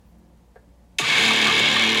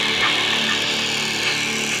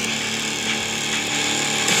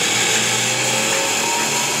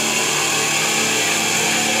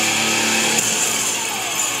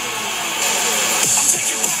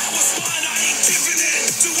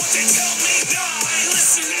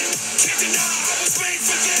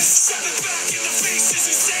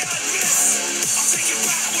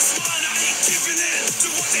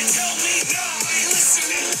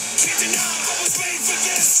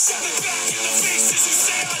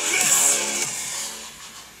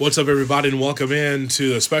What's up, everybody, and welcome in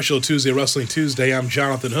to a special Tuesday Wrestling Tuesday. I'm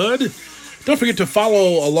Jonathan Hood. Don't forget to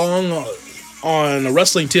follow along on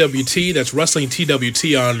Wrestling TWT. That's Wrestling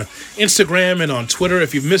TWT on Instagram and on Twitter.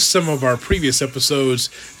 If you've missed some of our previous episodes,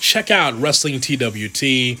 check out Wrestling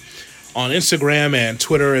TWT on Instagram and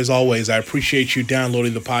Twitter. As always, I appreciate you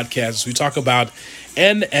downloading the podcast as we talk about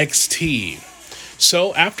NXT.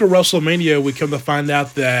 So after WrestleMania, we come to find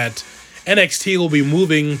out that NXT will be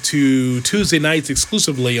moving to Tuesday nights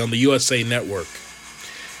exclusively on the USA Network.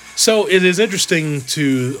 So it is interesting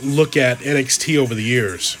to look at NXT over the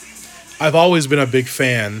years. I've always been a big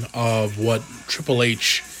fan of what Triple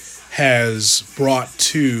H has brought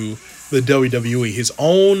to the WWE, his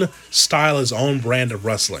own style, his own brand of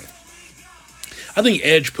wrestling. I think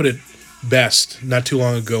Edge put it best not too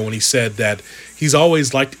long ago when he said that he's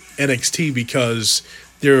always liked NXT because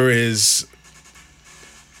there is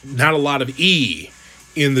not a lot of E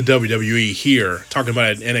in the WWE here, talking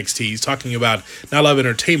about NXT. He's talking about not a lot of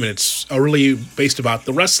entertainment. It's really based about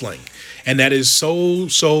the wrestling. And that is so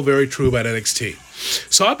very true about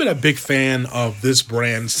NXT. So I've been a big fan of this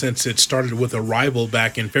brand since it started with Arrival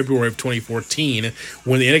back in February of 2014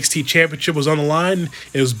 when the NXT Championship was on the line.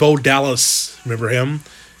 It was Bo Dallas, remember him,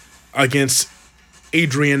 against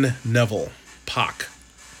Adrian Neville, Pac.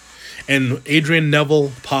 And Adrian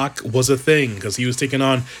Neville, Pac, was a thing because he was taking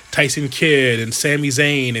on Tyson Kidd and Sami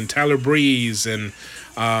Zayn and Tyler Breeze and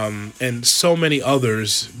so many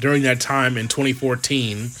others during that time in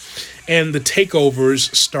 2014. And the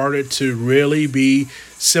takeovers started to really be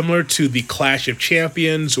similar to the Clash of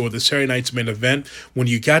Champions or the Saturday Night's Main Event. When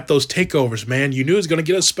you got those takeovers, man, you knew it was going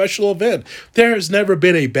to get a special event. There has never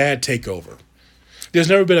been a bad takeover. There's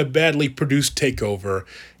never been a badly produced takeover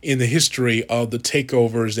in the history of the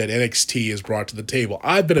takeovers that NXT has brought to the table.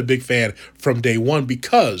 I've been a big fan from day one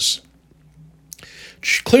because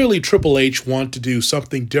clearly Triple H wanted to do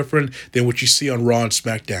something different than what you see on Raw and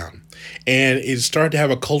SmackDown. And it started to have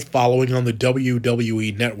a cult following on the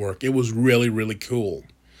WWE Network. It was really, really cool.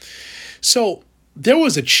 So there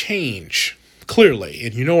was a change, clearly,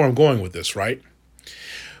 and you know where I'm going with this, right?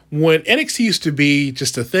 When NXT used to be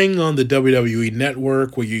just a thing on the WWE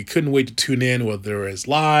Network where you couldn't wait to tune in, whether it's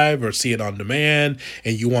live or see it on demand,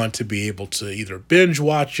 and you want to be able to either binge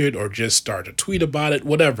watch it or just start to tweet about it,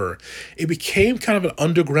 whatever, it became kind of an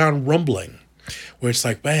underground rumbling where it's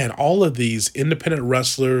like, man, all of these independent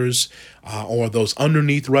wrestlers or those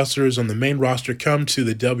underneath wrestlers on the main roster come to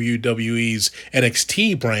the WWE's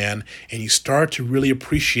NXT brand, and you start to really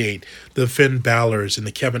appreciate the Finn Balor's and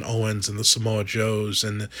the Kevin Owens and the Samoa Joes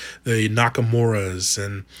and the Nakamura's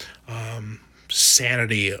and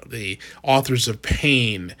Sanity, the Authors of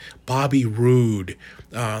Pain, Bobby Roode.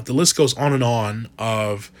 The list goes on and on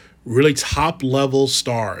of really top-level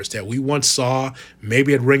stars that we once saw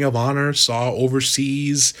maybe at Ring of Honor, saw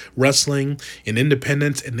overseas wrestling in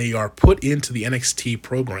independence, and they are put into the NXT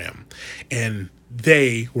program. And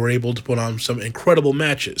they were able to put on some incredible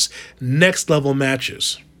matches, next-level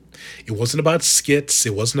matches. It wasn't about skits.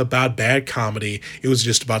 It wasn't about bad comedy. It was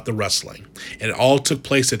just about the wrestling. And it all took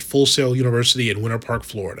place at Full Sail University in Winter Park,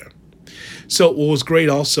 Florida. So what was great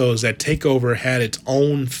also is that TakeOver had its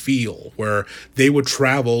own feel where they would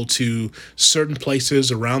travel to certain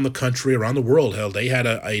places around the country, around the world. Hell, they had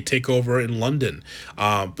a TakeOver in London.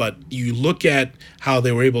 But you look at how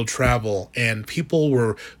they were able to travel and people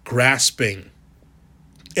were grasping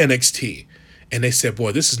NXT. And they said,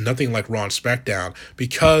 boy, this is nothing like Raw and SmackDown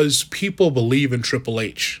because people believe in Triple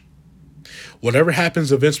H. Whatever happens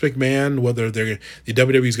to Vince McMahon, whether the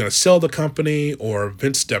WWE is going to sell the company or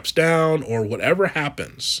Vince steps down or whatever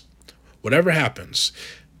happens,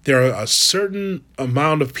 there are a certain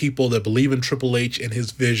amount of people that believe in Triple H and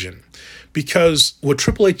his vision. Because what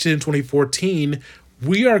Triple H did in 2014,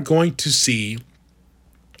 we are going to see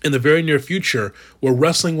in the very near future where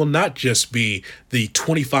wrestling will not just be the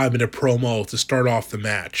 25-minute promo to start off the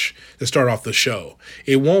match, to start off the show.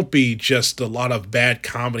 It won't be just a lot of bad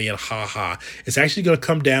comedy and ha-ha. It's actually going to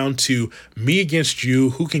come down to me against you,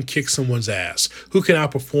 who can kick someone's ass, who can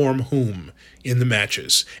outperform whom in the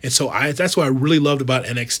matches. And so that's what I really loved about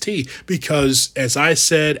NXT because, as I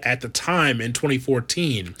said at the time in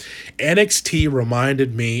 2014, NXT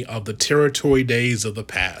reminded me of the territory days of the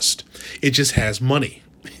past. It just has money.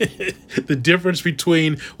 The difference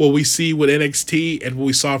between what we see with NXT and what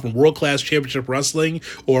we saw from World Class Championship Wrestling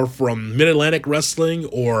or from Mid-Atlantic Wrestling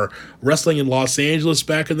or wrestling in Los Angeles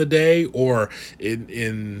back in the day or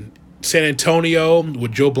in San Antonio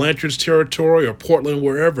with Joe Blanchard's territory or Portland,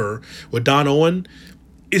 wherever, with Don Owen,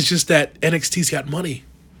 is just that NXT's got money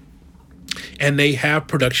and they have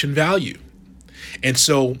production value. And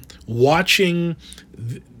so watching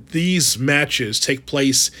these matches take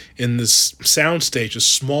place in this soundstage, a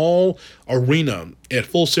small arena at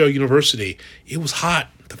Full Sail University, it was hot.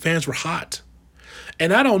 The fans were hot.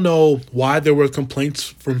 And I don't know why there were complaints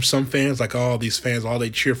from some fans, like, oh, these fans, they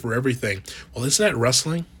cheer for everything. Well, isn't that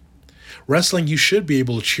wrestling? Wrestling, you should be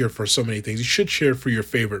able to cheer for so many things. You should cheer for your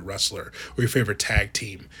favorite wrestler or your favorite tag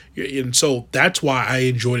team. And so that's why I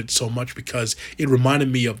enjoyed it so much, because it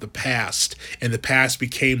reminded me of the past, and the past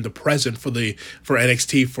became the present for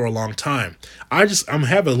NXT for a long time. I'm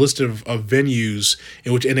having a list of venues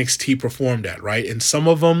in which NXT performed at, right? And some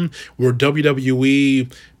of them were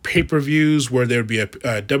WWE pay-per-views where there'd be a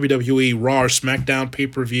WWE Raw or SmackDown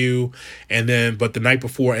pay-per-view, but the night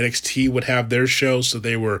before NXT would have their show, so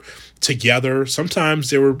they were together. Sometimes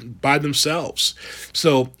they were by themselves.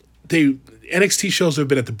 So NXT shows have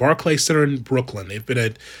been at the Barclays Center in Brooklyn. They've been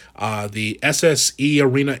at the SSE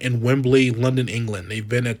Arena in Wembley, London, England. They've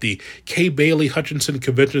been at the Kay Bailey Hutchinson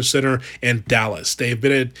Convention Center in Dallas. They've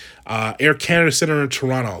been at Air Canada Center in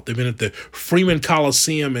Toronto. They've been at the Freeman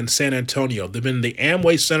Coliseum in San Antonio. They've been at the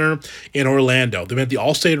Amway Center in Orlando. They've been at the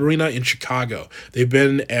Allstate Arena in Chicago. They've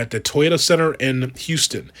been at the Toyota Center in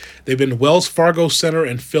Houston. They've been at Wells Fargo Center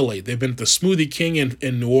in Philly. They've been at the Smoothie King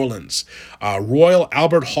in New Orleans. Royal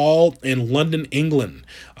Albert Hall in London, England.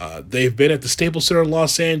 They've been at the Staples Center in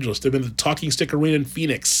Los Angeles. They've been at the Talking Stick Arena in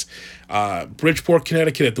Phoenix, Bridgeport,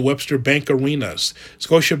 Connecticut at the Webster Bank Arenas,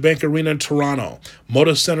 Scotia Bank Arena in Toronto,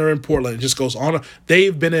 Moda Center in Portland. It just goes on.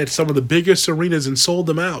 They've been at some of the biggest arenas and sold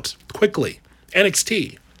them out quickly.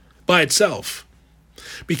 NXT by itself.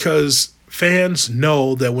 Because fans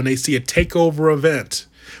know that when they see a takeover event,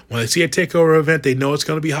 they know it's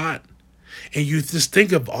going to be hot. And you just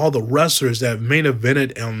think of all the wrestlers that have main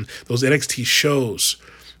evented on those NXT shows.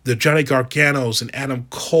 The Johnny Garganos and Adam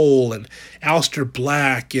Cole and Aleister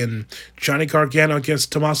Black and Johnny Gargano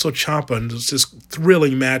against Tommaso Ciampa, and it's just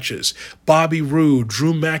thrilling matches. Bobby Roode,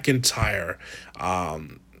 Drew McIntyre,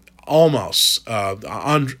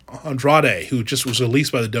 Andrade, who just was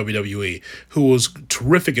released by the WWE, who was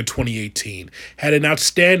terrific in 2018, had an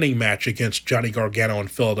outstanding match against Johnny Gargano in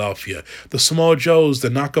Philadelphia. The Samoa Joes, the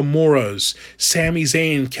Nakamuras, Sami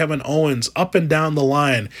Zayn, Kevin Owens, up and down the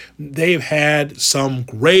line. They've had some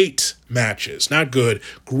great matches. Not good,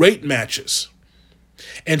 great matches.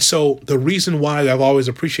 And so the reason why I've always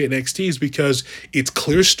appreciated NXT is because it's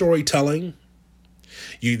clear storytelling.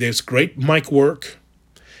 There's great mic work.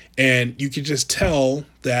 And you can just tell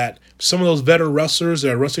that some of those veteran wrestlers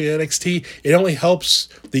that are wrestling at NXT, it only helps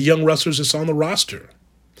the young wrestlers that's on the roster.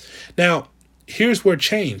 Now, here's where it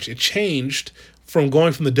changed. It changed from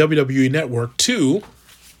going from the WWE Network to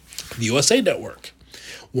the USA Network.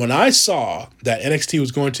 When I saw that NXT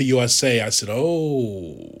was going to USA, I said,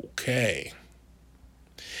 oh, okay.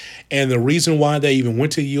 And the reason why they even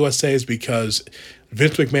went to the USA is because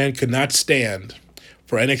Vince McMahon could not stand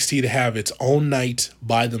for NXT to have its own night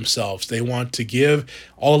by themselves. They want to give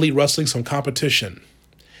All Elite Wrestling some competition.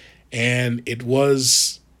 And it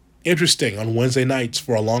was interesting on Wednesday nights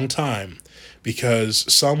for a long time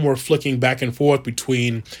because some were flicking back and forth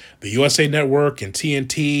between the USA Network and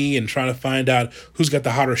TNT and trying to find out who's got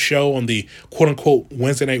the hotter show on the quote-unquote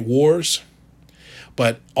Wednesday Night Wars.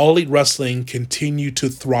 But All Elite Wrestling continued to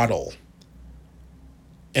throttle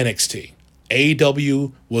NXT.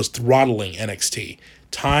 AEW was throttling NXT.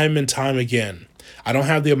 Time and time again. I don't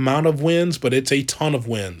have the amount of wins, but it's a ton of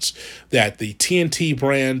wins. That the TNT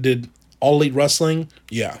brand did All Elite Wrestling,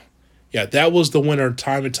 yeah, that was the winner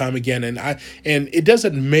time and time again. And it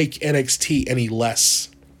doesn't make NXT any less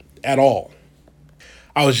at all.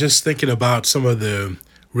 I was just thinking about some of the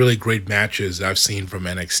really great matches I've seen from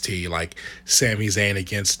NXT, like Sami Zayn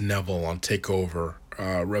against Neville on TakeOver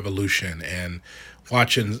Revolution, and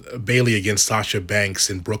watching Bayley against Sasha Banks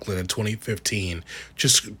in Brooklyn in 2015.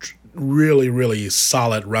 Just really, really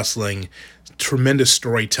solid wrestling, tremendous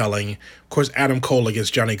storytelling. Of course, Adam Cole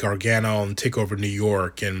against Johnny Gargano and TakeOver New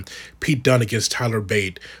York, and Pete Dunne against Tyler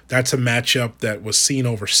Bate. That's a matchup that was seen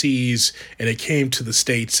overseas, and it came to the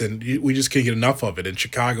States, and we just couldn't get enough of it. In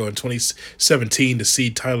Chicago in 2017, to see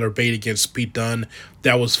Tyler Bate against Pete Dunne,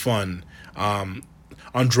 that was fun.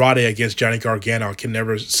 Andrade against Johnny Gargano. I can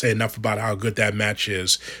never say enough about how good that match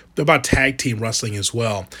is. About tag team wrestling as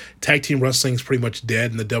well. Tag team wrestling is pretty much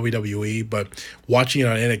dead in the WWE, but watching it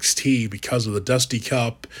on NXT because of the Dusty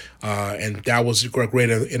Cup, and that was a great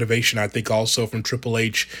innovation, I think, also from Triple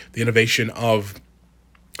H, the innovation of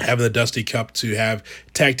having the Dusty Cup to have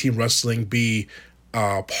tag team wrestling be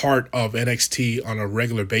part of NXT on a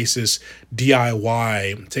regular basis.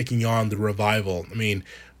 DIY taking on the Revival. I mean,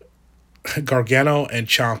 Gargano and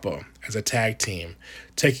Ciampa as a tag team,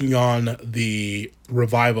 taking on the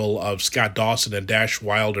revival of Scott Dawson and Dash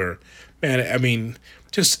Wilder. Man, I mean,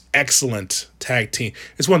 just excellent tag team.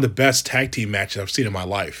 It's one of the best tag team matches I've seen in my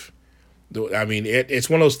life. I mean, it's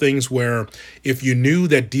one of those things where if you knew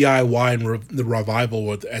that DIY and the Revival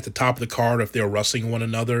were at the top of the card, if they were wrestling one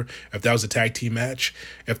another, if that was a tag team match,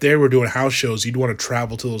 if they were doing house shows, you'd want to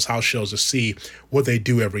travel to those house shows to see what they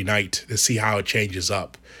do every night, to see how it changes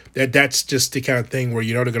up. That's just the kind of thing where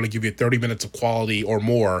you know they're going to give you 30 minutes of quality or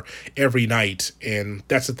more every night, and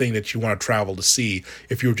that's the thing that you want to travel to see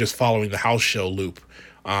if you were just following the house show loop.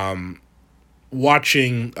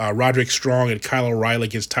 Watching Roderick Strong and Kyle O'Reilly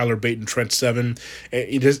against Tyler Bate and Trent Seven,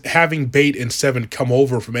 just having Bate and Seven come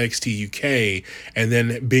over from NXT UK and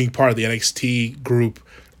then being part of the NXT group,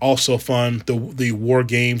 also fun. The War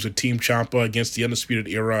Games with Team Ciampa against the Undisputed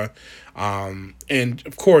Era, and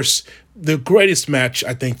of course the greatest match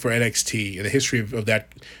I think for NXT in the history of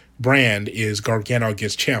that brand is Gargano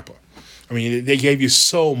against Ciampa. I mean, they gave you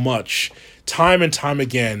so much. Time and time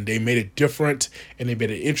again, they made it different, and they made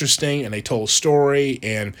it interesting, and they told a story,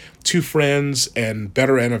 and two friends, and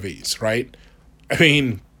better enemies, right? I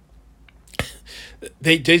mean,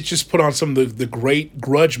 they just put on some of the great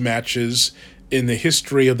grudge matches in the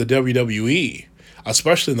history of the WWE,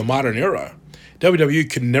 especially in the modern era. WWE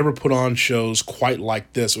could never put on shows quite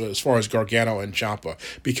like this as far as Gargano and Ciampa,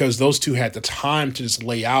 because those two had the time to just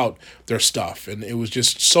lay out their stuff, and it was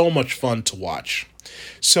just so much fun to watch.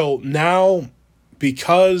 So now,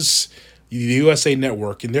 because the USA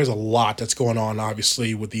Network, and there's a lot that's going on,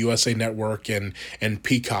 obviously, with the USA Network and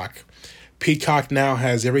Peacock. Peacock now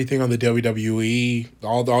has everything on the WWE,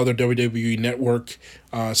 all the other WWE Network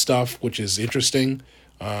stuff, which is interesting.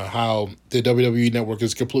 How the WWE Network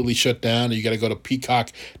is completely shut down, and you got to go to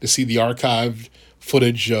Peacock to see the archived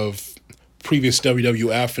footage of previous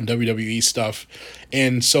WWF and WWE stuff.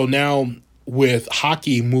 And so now, with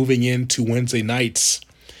hockey moving into Wednesday nights,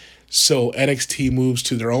 so NXT moves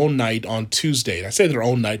to their own night on Tuesday. And I say their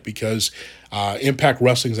own night because Impact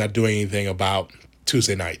Wrestling's not doing anything about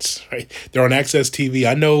Tuesday nights, right? They're on Access TV.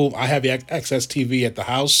 I know I have Access TV at the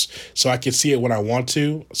house, so I can see it when I want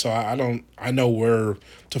to. So I know where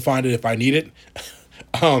to find it if I need it.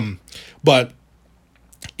 But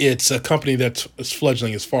it's a company that's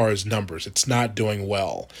fledgling as far as numbers. It's not doing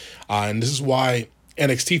well. And this is why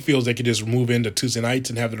NXT feels they could just move into Tuesday nights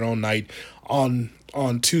and have their own night on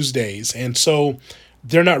Tuesdays. And so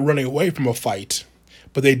they're not running away from a fight,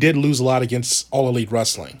 but they did lose a lot against All Elite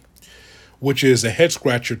Wrestling, which is a head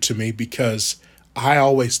scratcher to me because I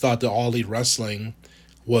always thought that All Elite Wrestling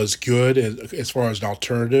was good as far as an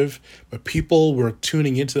alternative, but people were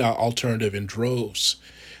tuning into that alternative in droves.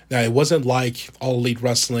 Now, it wasn't like All Elite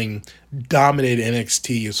Wrestling dominated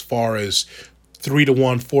NXT as far as 3-1,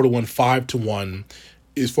 4-1, 5-1,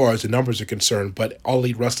 as far as the numbers are concerned, but All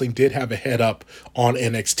Elite Wrestling did have a head up on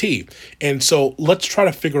NXT. And so let's try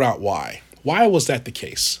to figure out why. Why was that the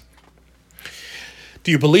case?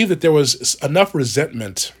 Do you believe that there was enough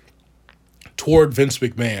resentment toward Vince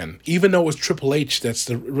McMahon, even though it was Triple H that's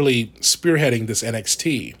really spearheading this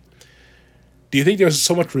NXT? Do you think there's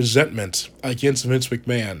so much resentment against Vince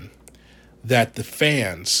McMahon that the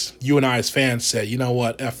fans, you and I as fans, said, you know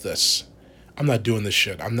what, F this. I'm not doing this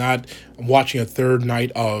shit. I'm watching a third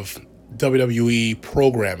night of WWE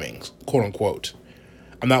programming, quote unquote.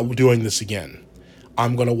 I'm not doing this again.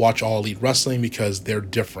 I'm going to watch All Elite Wrestling because they're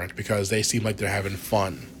different, because they seem like they're having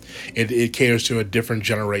fun. It caters to a different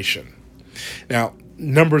generation. Now,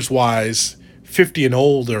 numbers-wise, 50 and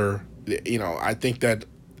older, I think that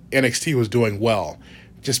NXT was doing well.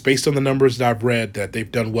 Just based on the numbers that I've read, that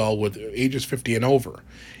they've done well with ages 50 and over.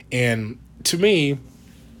 And to me,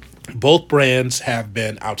 both brands have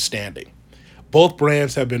been outstanding. Both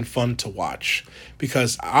brands have been fun to watch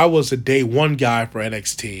because I was a day one guy for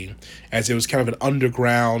NXT, as it was kind of an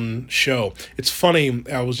underground show. It's funny,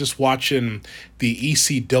 I was just watching the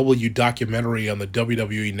ECW documentary on the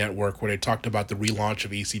WWE Network where they talked about the relaunch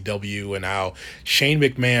of ECW and how Shane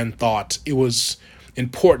McMahon thought it was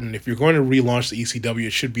important, if you're going to relaunch the ECW,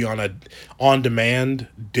 it should be on a on-demand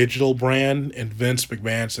digital brand. And Vince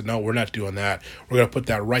McMahon said, no, we're not doing that. We're going to put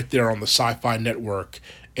that right there on the Sci-Fi Network.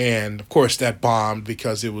 And of course that bombed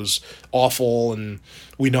because it was awful, and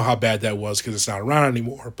we know how bad that was because it's not around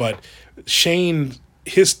anymore. But Shane,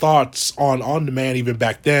 his thoughts on demand even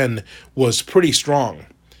back then was pretty strong.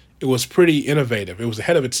 It was pretty innovative. It was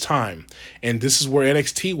ahead of its time. And this is where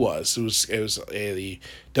NXT was. It was a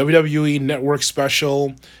WWE Network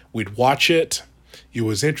special. We'd watch it. It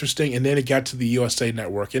was interesting. And then it got to the USA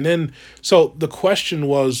Network. And then, so the question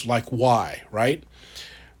was like, why, right?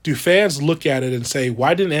 do fans look at it and say,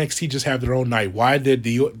 why didn't NXT just have their own night? Why did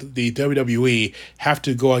the WWE have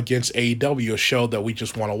to go against AEW, a show that we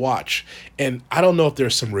just want to watch? And I don't know if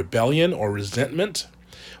there's some rebellion or resentment,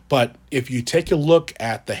 but if you take a look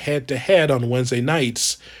at the head-to-head on Wednesday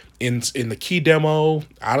nights, in the key demo,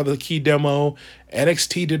 out of the key demo,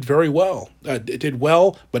 NXT did very well. It did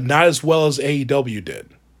well, but not as well as AEW did.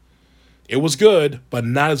 It was good, but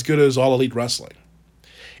not as good as All Elite Wrestling.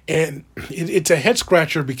 And it's a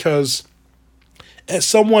head-scratcher because as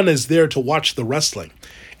someone is there to watch the wrestling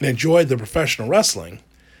and enjoy the professional wrestling,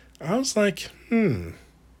 I was like,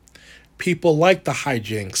 people like the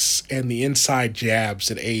hijinks and the inside jabs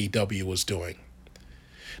that AEW was doing.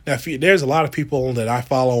 Now, there's a lot of people that I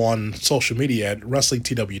follow on social media at Wrestling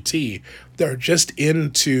TWT that are just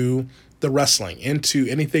into the wrestling, into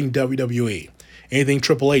anything WWE, anything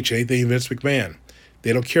Triple H, anything Vince McMahon.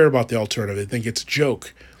 They don't care about the alternative. They think it's a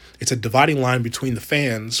joke. It's a dividing line between the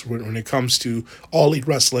fans when it comes to All Elite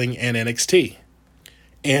Wrestling and NXT.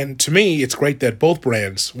 And to me, it's great that both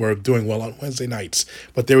brands were doing well on Wednesday nights.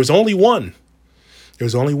 But there was only one. There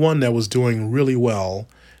was only one that was doing really well,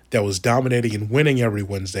 that was dominating and winning every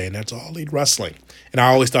Wednesday, and that's All Elite Wrestling. And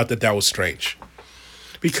I always thought that was strange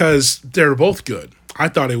because they're both good. I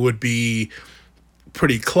thought it would be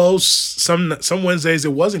pretty close. Some Wednesdays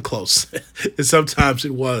it wasn't close, and sometimes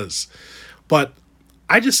it was. But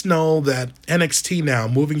I just know that NXT now,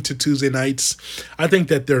 moving to Tuesday nights, I think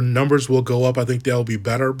that their numbers will go up. I think they'll be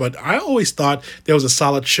better. But I always thought there was a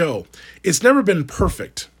solid show. It's never been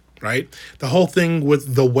perfect. Right? The whole thing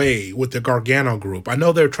with The Way, with the Gargano group. I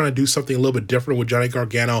know they're trying to do something a little bit different with Johnny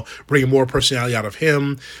Gargano, bringing more personality out of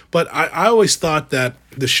him. But I always thought that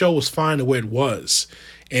the show was fine the way it was.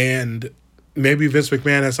 And maybe Vince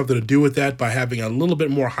McMahon has something to do with that by having a little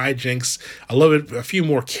bit more hijinks, a few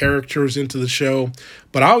more characters into the show.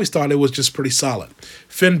 But I always thought it was just pretty solid.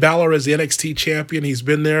 Finn Balor as the NXT champion, he's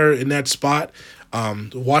been there in that spot.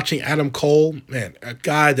 Watching Adam Cole, man, a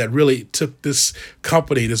guy that really took this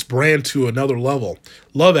company, this brand to another level.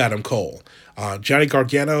 Love Adam Cole. Johnny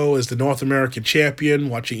Gargano is the North American champion.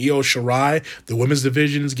 Watching Io Shirai, the women's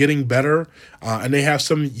division is getting better. And they have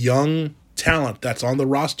some young talent that's on the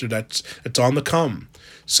roster, that's on the come.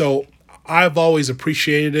 So I've always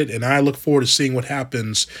appreciated it, and I look forward to seeing what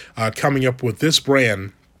happens coming up with this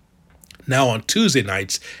brand now on Tuesday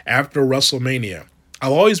nights after WrestleMania.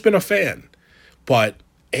 I've always been a fan. But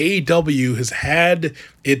AEW has had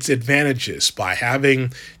its advantages by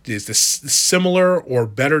having this similar or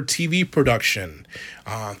better TV production.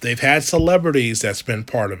 They've had celebrities that's been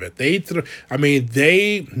part of it.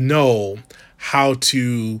 They know how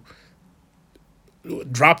to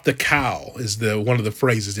drop the cow is one of the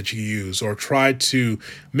phrases that you use, or try to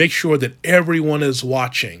make sure that everyone is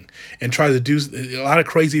watching and try to do a lot of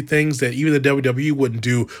crazy things that even the WWE wouldn't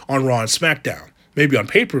do on Raw and SmackDown. Maybe on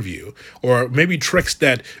pay-per-view, or maybe tricks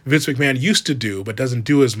that Vince McMahon used to do but doesn't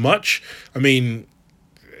do as much. I mean,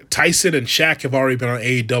 Tyson and Shaq have already been on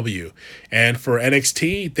AEW. And for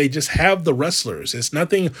NXT, they just have the wrestlers. It's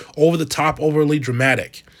nothing over the top, overly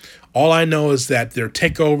dramatic. All I know is that they're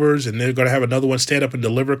takeovers, and they're going to have another one, Stand Up and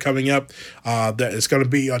Deliver, coming up. That it's going to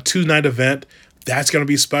be a 2-night event. That's going to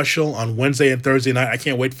be special on Wednesday and Thursday night. I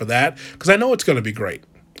can't wait for that because I know it's going to be great.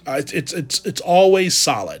 It's always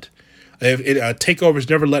solid. Takeovers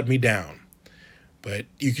never let me down. But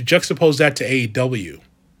you could juxtapose that to AEW.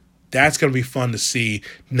 That's going to be fun to see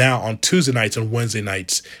now on Tuesday nights and Wednesday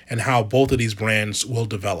nights, and how both of these brands will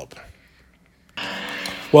develop.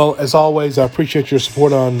 Well, as always, I appreciate your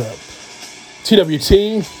support on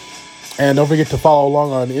TWT. And don't forget to follow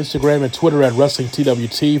along on Instagram and Twitter at Wrestling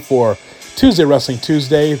TWT for Tuesday Wrestling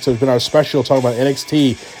Tuesday. So it's been our special talking about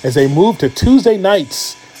NXT as they move to Tuesday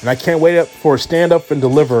nights. And I can't wait for Stand Up and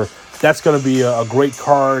Deliver. That's going to be a great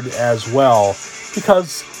card as well,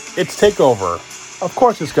 because it's TakeOver. Of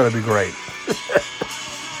course it's going to be great.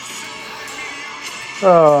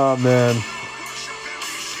 Oh, man.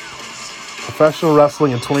 Professional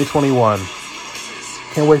wrestling in 2021.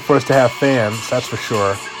 Can't wait for us to have fans, that's for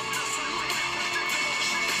sure.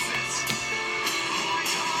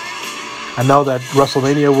 I know that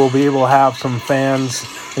WrestleMania will be able to have some fans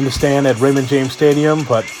in the stand at Raymond James Stadium,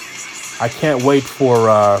 but I can't wait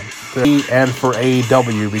for and for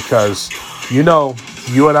AEW, because you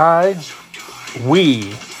and I,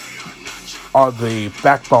 we are the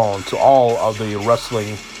backbone to all of the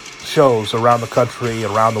wrestling shows around the country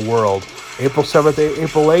and around the world. April 7th,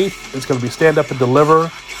 April 8th, it's going to be Stand Up and Deliver.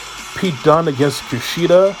 Pete Dunne against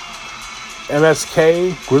Kushida.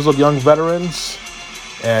 MSK, Grizzled Young Veterans,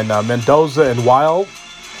 and Mendoza and Wild.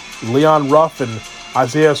 Leon Ruff and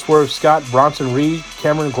Isaiah Swerve Scott, Bronson Reed,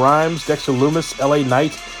 Cameron Grimes, Dexter Lumis, LA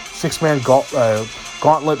Knight, six-man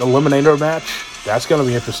gauntlet eliminator match. That's going to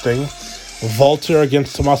be interesting. Volter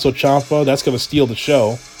against Tommaso Ciampa. That's going to steal the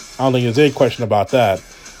show. I don't think there's any question about that.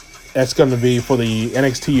 That's going to be for the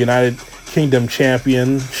NXT United Kingdom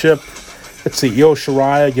Championship. Let's see, Io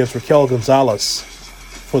Shirai against Raquel Gonzalez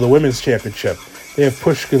for the Women's Championship. They have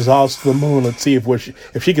pushed Gonzalez to the moon. Let's see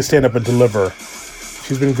if she can stand up and deliver.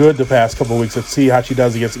 She's been good the past couple of weeks. Let's see how she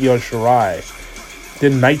does against Io Shirai.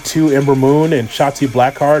 Then Night 2, Ember Moon and Shotzi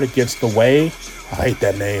Blackheart against The Way. I hate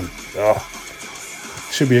that name. Ugh.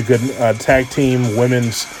 Should be a good tag team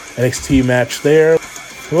women's NXT match there.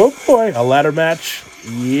 Oh boy, a ladder match.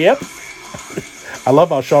 Yep. I love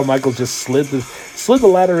how Shawn Michaels just slid the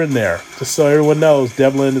ladder in there. Just so everyone knows,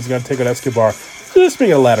 Devlin is going to take on Escobar. Just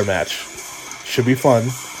being a ladder match. Should be fun.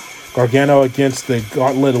 Gargano against the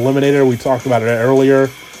Gauntlet Eliminator. We talked about it earlier.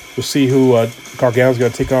 We'll see who Gargano's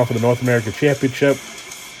going to take on for the North American Championship.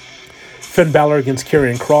 Finn Balor against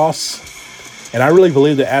Karrion Kross. And I really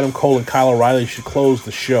believe that Adam Cole and Kyle O'Reilly should close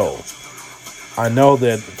the show. I know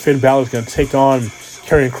that Finn Balor is going to take on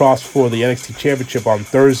Karrion Kross for the NXT Championship on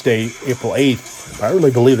Thursday, April 8th. But I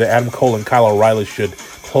really believe that Adam Cole and Kyle O'Reilly should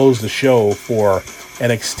close the show for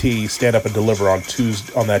NXT Stand Up and Deliver on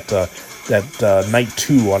Tuesday, on that night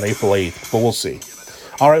 2 on April 8th. But we'll see.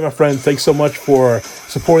 All right, my friends, thanks so much for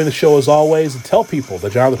supporting the show as always. And tell people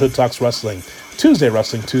that Jonathan Hood Talks Wrestling, Tuesday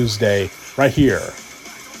Wrestling Tuesday, right here